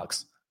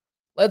Seahawks.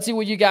 Let's see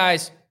what you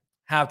guys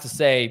have to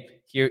say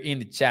here in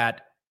the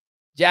chat.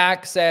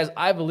 Jack says,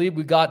 I believe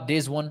we got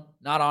this one,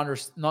 not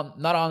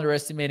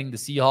underestimating the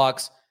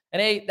Seahawks. And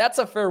hey, that's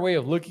a fair way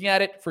of looking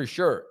at it for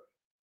sure.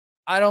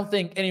 I don't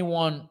think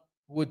anyone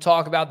would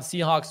talk about the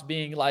Seahawks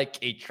being like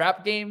a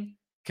trap game,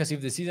 because if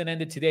the season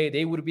ended today,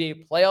 they would be a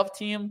playoff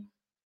team.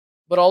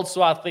 But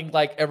also, I think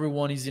like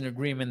everyone is in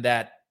agreement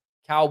that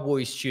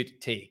Cowboys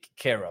should take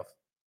care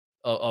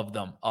of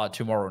them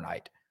tomorrow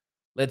night.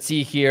 Let's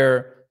see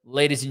here,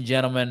 ladies and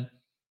gentlemen.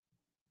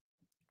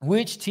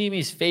 Which team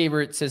is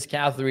favored, says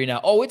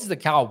Katharina. Oh, it's the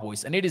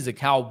Cowboys, and it is the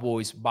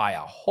Cowboys by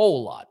a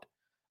whole lot.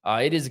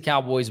 It is the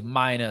Cowboys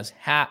minus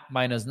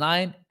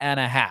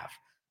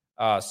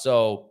 9.5.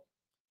 So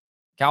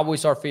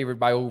Cowboys are favored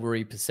by over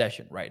a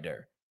possession right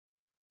there.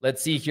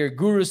 Let's see here.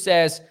 Guru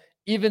says,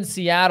 even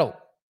Seattle,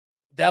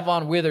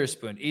 Devon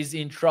Witherspoon is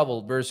in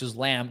trouble versus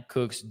Lamb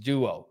Cooks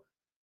duo.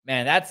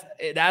 Man,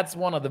 that's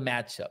one of the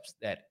matchups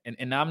that,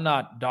 and I'm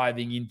not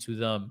diving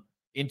into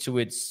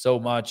it so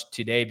much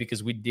today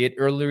because we did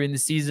earlier in the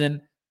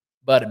season.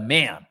 But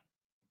man,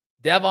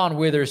 Devon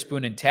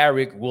Witherspoon and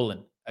Tariq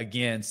Woolen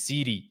against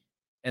CeeDee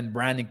and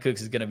Brandon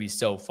Cooks is going to be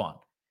so fun.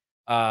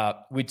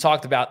 We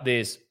talked about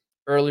this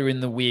earlier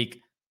in the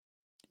week.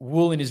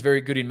 Woolen is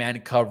very good in man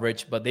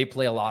coverage, but they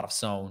play a lot of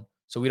zone,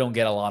 so we don't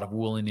get a lot of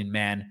Woolen in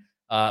man.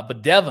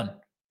 But Devon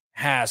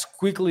has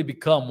quickly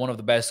become one of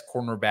the best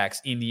cornerbacks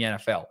in the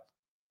NFL,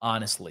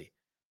 honestly.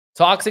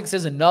 Toxic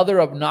says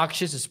another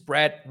obnoxious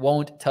spread,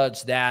 won't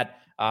touch that.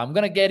 I'm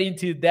going to get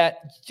into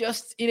that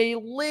just in a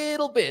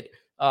little bit.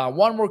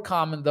 One more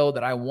comment, though,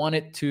 that I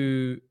wanted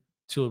to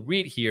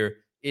read here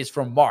is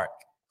from Mark,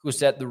 who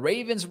said the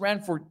Ravens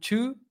ran for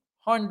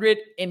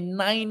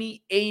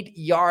 298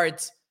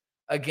 yards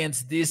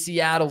against this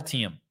Seattle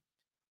team.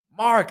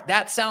 Mark,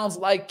 that sounds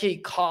like a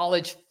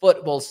college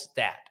football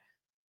stat.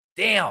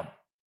 Damn.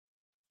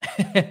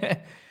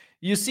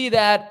 You see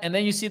that, and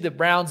then you see the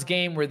Browns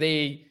game where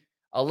they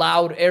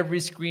allowed every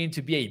screen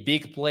to be a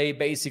big play,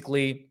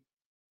 basically.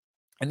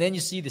 And then you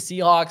see the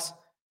Seahawks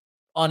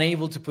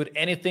unable to put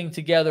anything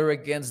together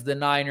against the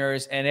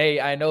Niners. And hey,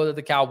 I know that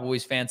the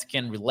Cowboys fans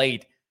can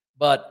relate,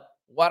 but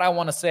what I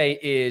want to say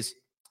is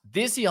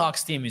this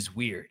Seahawks team is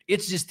weird.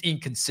 It's just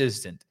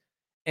inconsistent.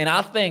 And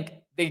I think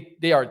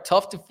they are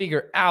tough to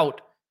figure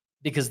out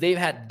because they've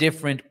had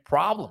different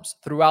problems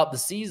throughout the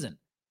season.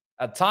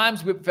 At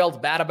times, we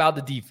felt bad about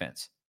the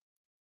defense.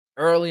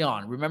 early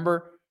on.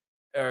 Remember,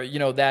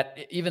 that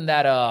even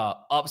that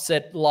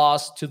upset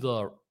loss to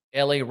the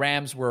LA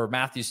Rams where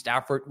Matthew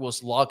Stafford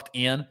was locked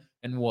in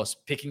and was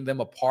picking them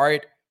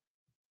apart.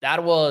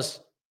 That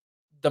was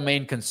the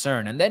main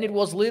concern. And then it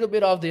was a little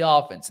bit of the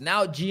offense.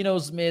 Now Geno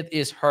Smith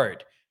is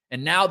hurt.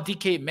 And now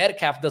DK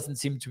Metcalf doesn't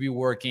seem to be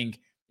working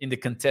in the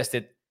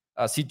contested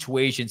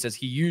situations as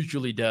he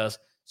usually does.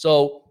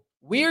 So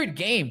weird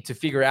game to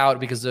figure out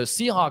because the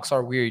Seahawks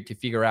are weird to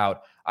figure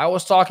out. I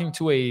was talking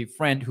to a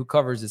friend who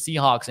covers the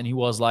Seahawks and he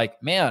was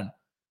like, man,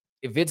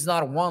 if it's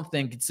not one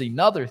thing, it's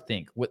another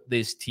thing with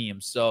this team.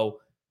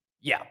 So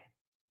yeah,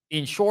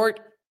 in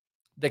short,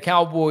 the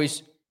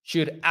Cowboys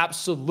should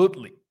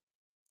absolutely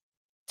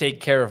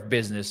take care of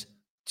business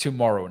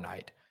tomorrow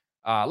night.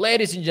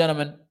 Ladies and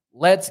gentlemen,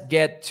 let's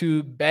get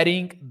to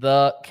betting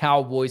the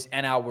Cowboys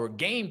and our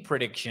game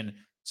prediction.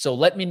 So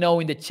let me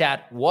know in the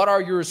chat, what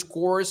are your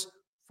scores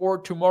for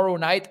tomorrow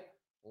night?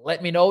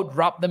 Let me know.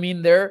 Drop them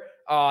in there.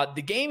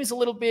 The game is a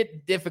little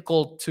bit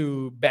difficult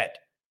to bet.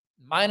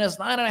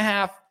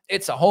 -9.5.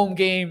 It's a home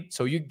game,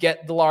 so you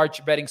get the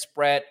large betting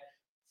spread.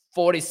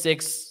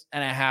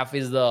 46.5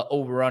 is the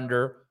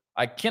over-under.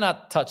 I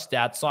cannot touch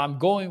that, so I'm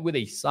going with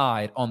a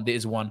side on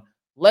this one.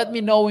 Let me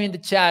know in the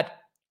chat,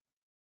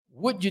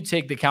 would you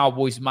take the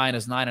Cowboys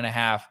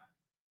 -9.5,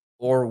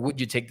 or would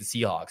you take the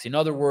Seahawks? In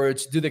other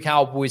words, do the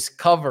Cowboys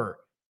cover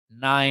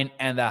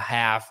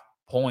 9.5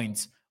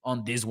 points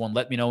on this one?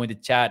 Let me know in the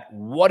chat.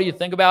 What do you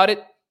think about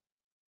it?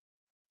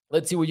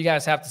 Let's see what you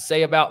guys have to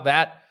say about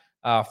that.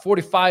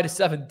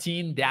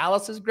 45-17,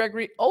 Dallas is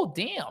Gregory. Oh,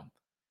 damn.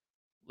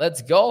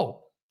 Let's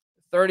go.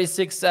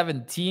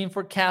 36-17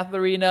 for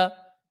Katharina.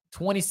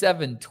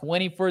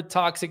 27-20 for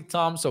Toxic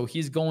Tom. So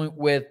he's going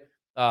with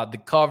the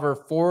cover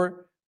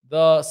for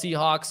the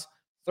Seahawks.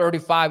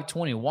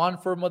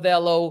 35-21 for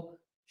Modelo.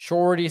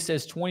 Shorty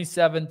says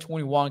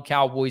 27-21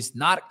 Cowboys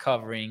not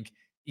covering.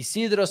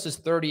 Isidro says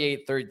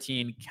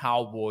 38-13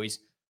 Cowboys.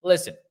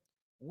 Listen,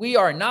 we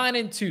are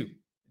 9-2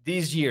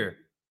 this year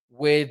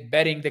with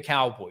betting the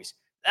Cowboys.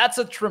 That's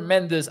a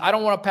tremendous, I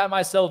don't want to pat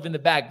myself in the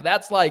back.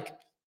 That's like,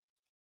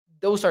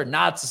 those are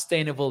not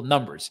sustainable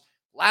numbers.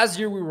 Last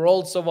year, we were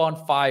also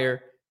on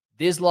fire.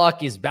 This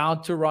luck is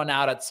bound to run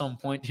out at some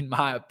point, in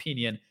my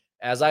opinion.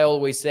 As I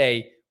always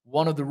say,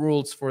 one of the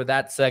rules for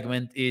that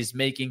segment is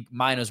making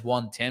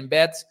 -110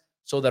 bets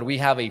so that we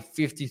have a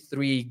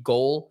 53%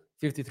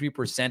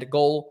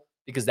 goal,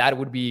 because that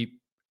would be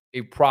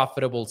a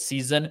profitable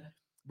season.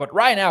 But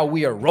right now,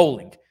 we are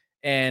rolling.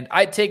 And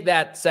I take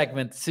that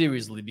segment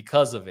seriously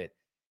because of it.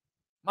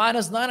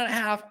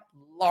 -9.5,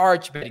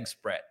 large betting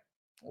spread.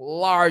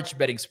 Large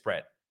betting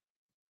spread.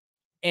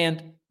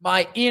 And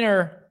my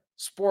inner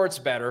sports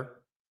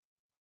bettor,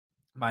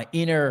 my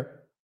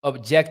inner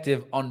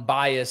objective,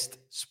 unbiased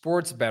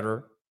sports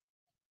bettor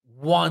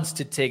wants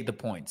to take the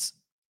points.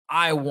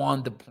 I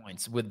want the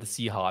points with the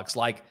Seahawks.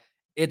 Like,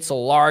 it's a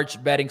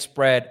large betting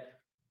spread.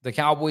 The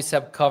Cowboys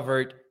have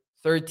covered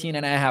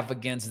 13.5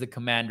 against the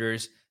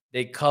Commanders.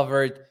 They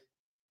covered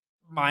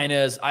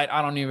minus,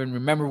 I don't even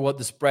remember what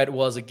the spread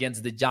was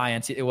against the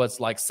Giants. It was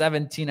like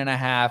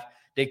 17.5.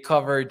 They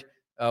covered,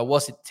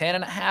 was it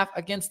 10.5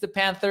 against the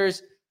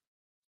Panthers?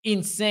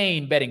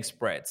 Insane betting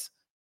spreads.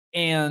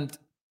 And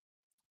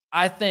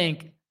I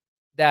think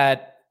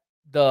that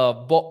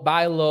the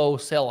buy low,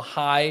 sell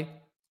high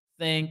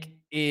thing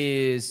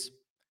is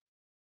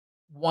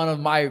one of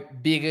my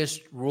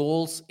biggest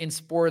rules in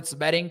sports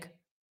betting.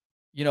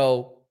 You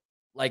know,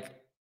 like,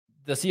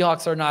 the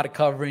Seahawks are not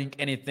covering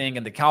anything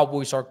and the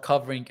Cowboys are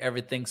covering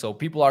everything. So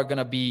people are going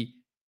to be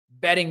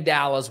betting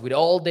Dallas with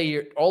all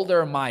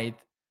their might,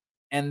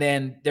 and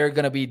then they're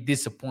going to be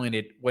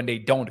disappointed when they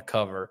don't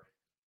cover.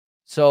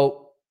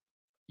 So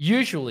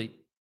usually,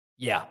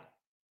 yeah,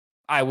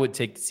 I would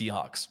take the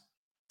Seahawks.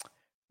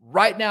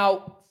 Right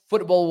now,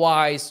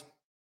 football-wise,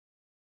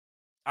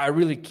 I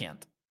really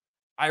can't.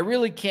 I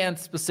really can't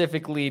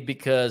specifically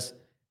because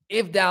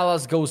if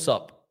Dallas goes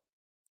up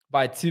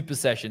by 2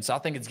 possessions, I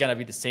think it's going to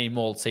be the same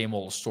old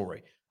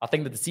story. I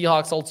think that the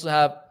Seahawks also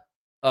have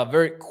a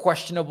very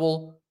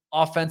questionable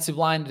offensive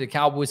line that the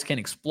Cowboys can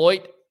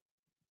exploit.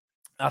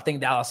 I think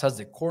Dallas has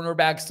the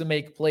cornerbacks to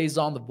make plays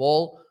on the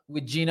ball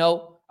with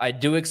Geno. I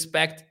do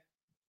expect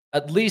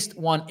at least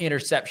one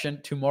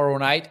interception tomorrow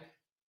night.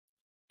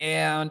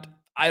 And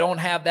I don't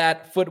have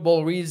that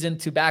football reason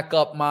to back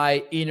up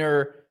my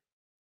inner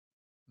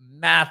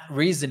math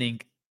reasoning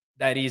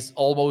that is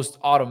almost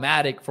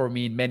automatic for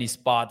me in many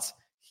spots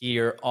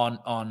here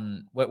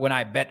on when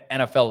I bet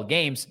NFL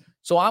games.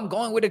 So I'm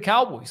going with the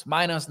Cowboys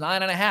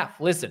 -9.5.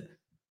 Listen,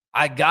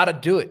 I got to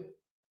do it.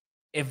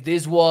 If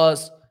this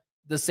was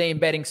the same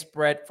betting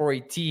spread for a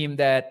team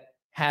that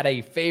had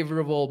a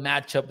favorable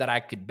matchup that I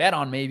could bet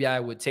on, maybe I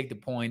would take the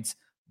points.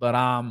 But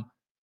I'm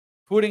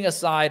putting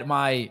aside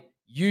my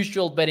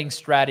usual betting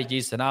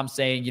strategies and I'm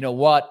saying, you know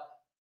what?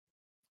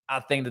 I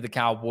think that the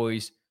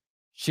Cowboys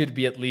should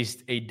be at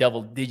least a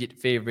double-digit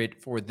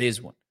favorite for this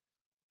one.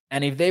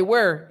 And if they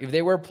were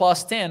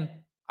 +10,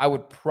 I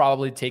would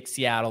probably take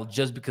Seattle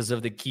just because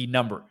of the key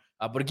number.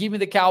 But give me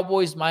the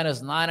Cowboys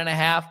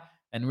 -9.5.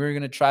 and we're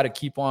going to try to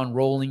keep on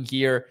rolling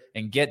here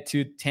and get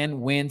to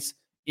 10 wins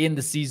in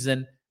the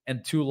season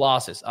and 2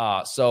 losses.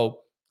 So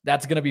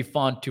that's going to be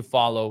fun to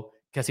follow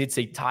because it's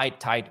a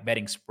tight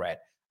betting spread.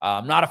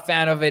 I'm not a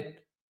fan of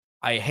it.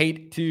 I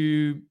hate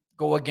to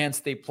go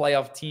against a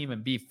playoff team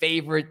and be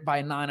favored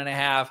by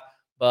 9.5,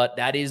 but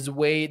that is the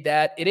way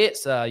that it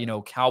is.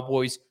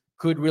 Cowboys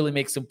could really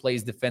make some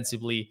plays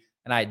defensively,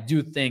 and I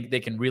do think they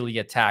can really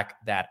attack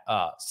that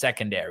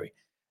secondary.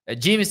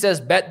 Jimmy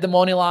says, bet the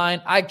money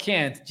line. I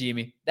can't,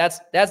 Jimmy. That's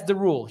the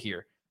rule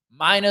here.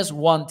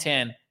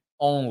 -110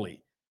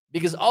 only.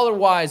 Because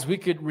otherwise, we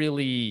could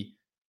really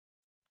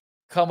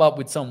come up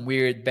with some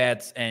weird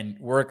bets and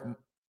work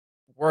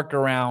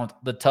around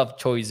the tough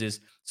choices.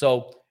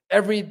 So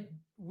every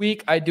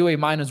week, I do a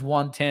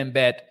 -110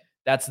 bet.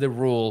 That's the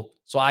rule.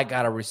 So I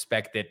got to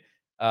respect it.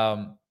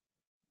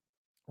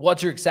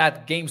 What's your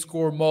exact game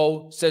score,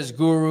 Mo? Says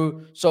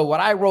Guru. So what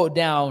I wrote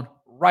down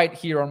right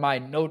here on my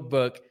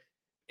notebook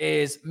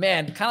is,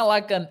 man, kind of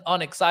like an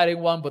unexciting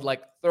one, but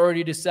like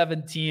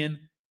 30-17.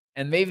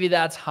 And maybe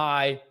that's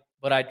high,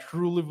 but I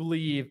truly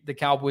believe the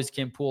Cowboys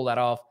can pull that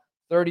off.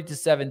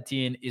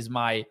 30-17 is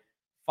my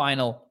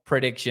final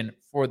prediction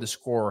for the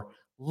score.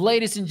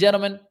 Ladies and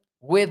gentlemen,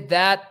 with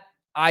that,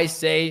 I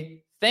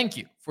say thank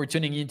you for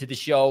tuning into the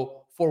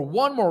show for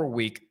one more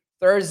week.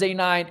 Thursday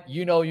night,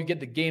 you get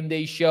the game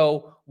day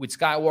show with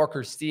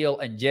Skywalker Steele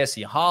and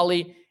Jesse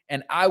Holly.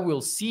 And I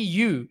will see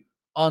you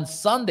on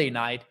Sunday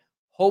night.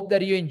 Hope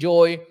that you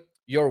enjoy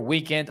your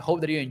weekend.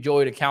 Hope that you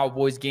enjoy the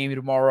Cowboys game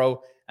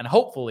tomorrow. And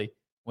hopefully,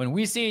 when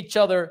we see each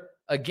other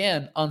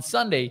again on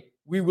Sunday,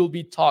 we will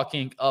be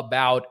talking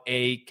about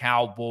a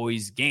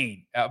Cowboys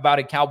game, about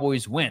a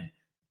Cowboys win.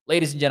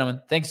 Ladies and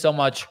gentlemen, thanks so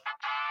much.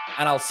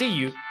 And I'll see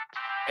you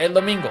El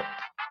Domingo.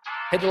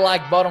 Hit the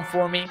like button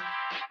for me.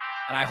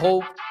 And I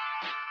hope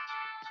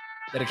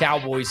that the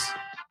Cowboys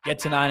get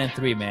to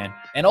 9-3, man.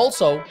 And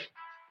also,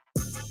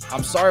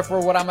 I'm sorry for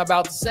what I'm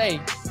about to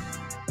say,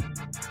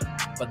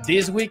 but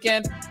this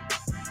weekend,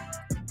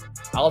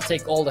 I'll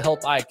take all the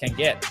help I can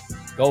get.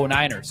 Go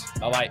Niners.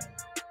 Bye-bye.